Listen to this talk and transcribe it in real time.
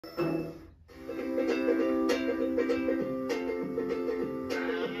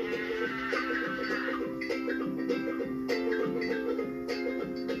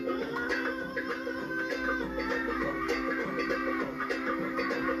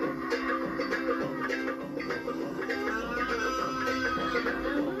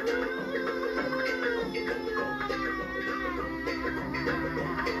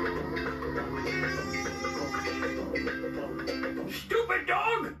Stupid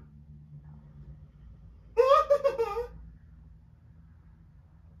dog!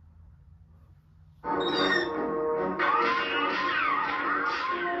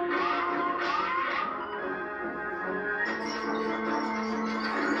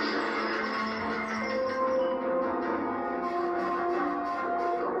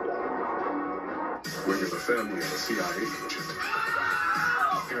 When you're the family of a CIA agent,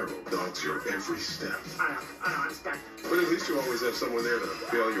 Harold dogs your every step. I know, I'm stuck. But at least you always have someone there to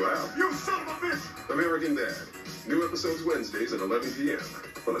bail you out. You son of a bitch! American Dad. New episodes Wednesdays at 11 p.m.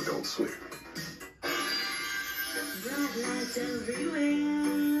 on Adult Swim.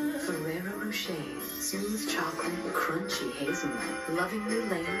 Ferrero Rocher, smooth chocolate, crunchy hazelnut, lovingly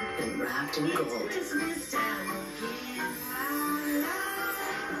layered and wrapped in gold.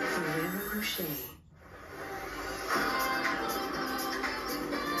 Ferrero Rocher.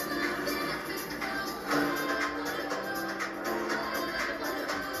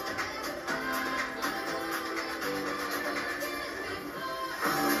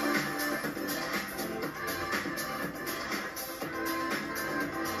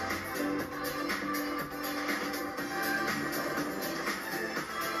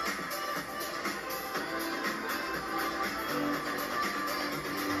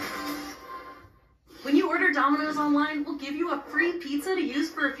 When you order Domino's online, we'll give you a free pizza to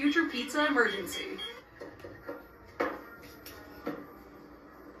use for a future pizza emergency.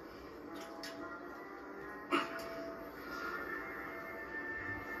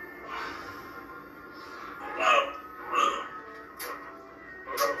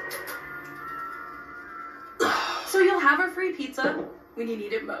 So you'll have a free pizza when you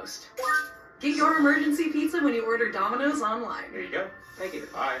need it most. Get your emergency pizza when you order Domino's online. Here you go. Thank you.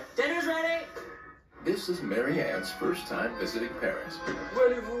 Bye. Dinner's ready! This is Mary Ann's first time visiting Paris.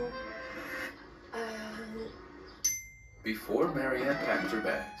 Voulez-vous? Before Mary Ann packed her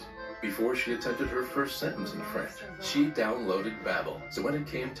bags, before she attempted her first sentence in French, she downloaded Babbel. So when it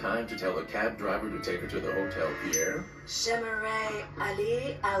came time to tell a cab driver to take her to the Hotel Pierre, J'aimerais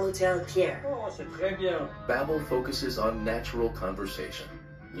aller à l'Hôtel Pierre. Oh, c'est très bien. Babbel focuses on natural conversation.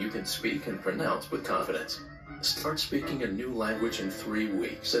 You can speak and pronounce with confidence. Start speaking a new language in 3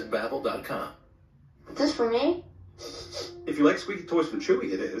 weeks at Babbel.com. This for me? If you like squeaky toys from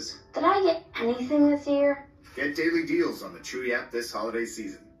Chewy, it is. Did I get anything this year? Get daily deals on the Chewy app this holiday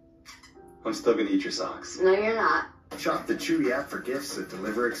season. I'm still gonna eat your socks. No, you're not. Shop the Chewy app for gifts that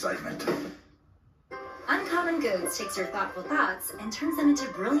deliver excitement. Uncommon Goods takes your thoughtful thoughts and turns them into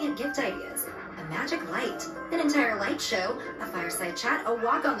brilliant gift ideas. A magic light, an entire light show, a fireside chat, a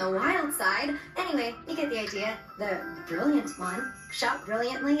walk on the wild side. Anyway, you get the idea. The brilliant one. Shop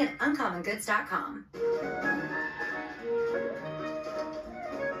brilliantly at uncommongoods.com.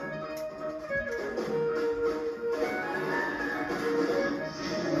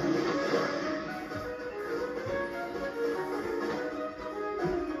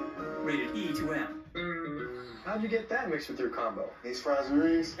 Rated E to M. How'd you get that mixed with your combo? These fries and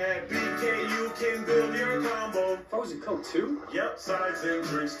rings? At BK, you can build your combo. Frozen Coke too? Yep, sides and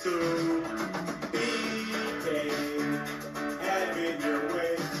drinks too. BK, have it your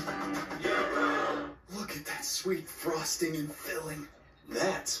way. Look at that sweet frosting and filling.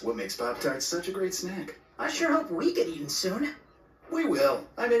 That's what makes Pop-Tarts such a great snack. I sure hope we get eaten soon. We will.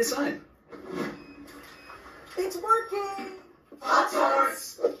 I made a sign. It's working!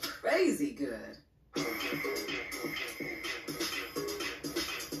 Pop-Tarts! Crazy good.